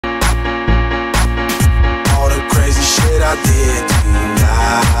I did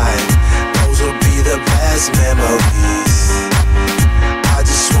tonight, those will be the best memories. I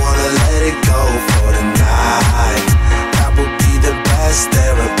just wanna let it go for tonight. That would be the best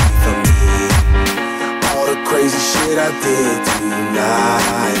therapy for me. All the crazy shit I did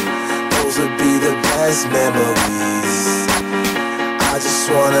tonight, those would be the best memories. I just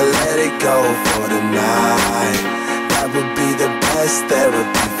wanna let it go for tonight. That would be the best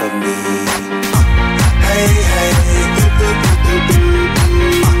therapy for me. Hey, hey,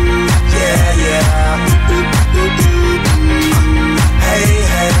 yeah, yeah. Hey,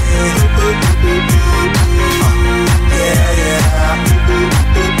 hey, yeah, yeah.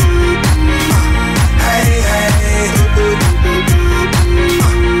 Hey, hey,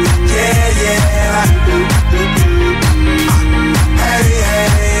 yeah, yeah. Hey,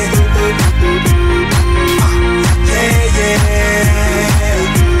 hey,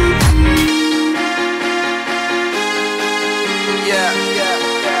 yeah, yeah.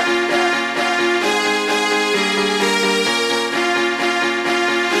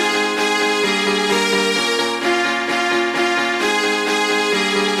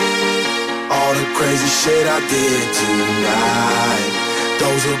 All the crazy shit I did tonight,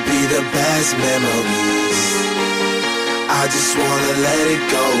 those will be the best memories. I just wanna let it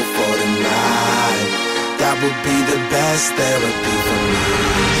go for tonight. That would be the best therapy for me.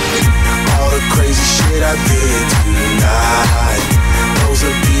 All the crazy shit I did tonight, those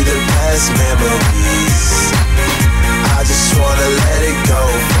will be the best memories. I just wanna let it go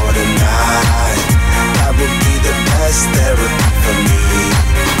for tonight. That would be the best therapy.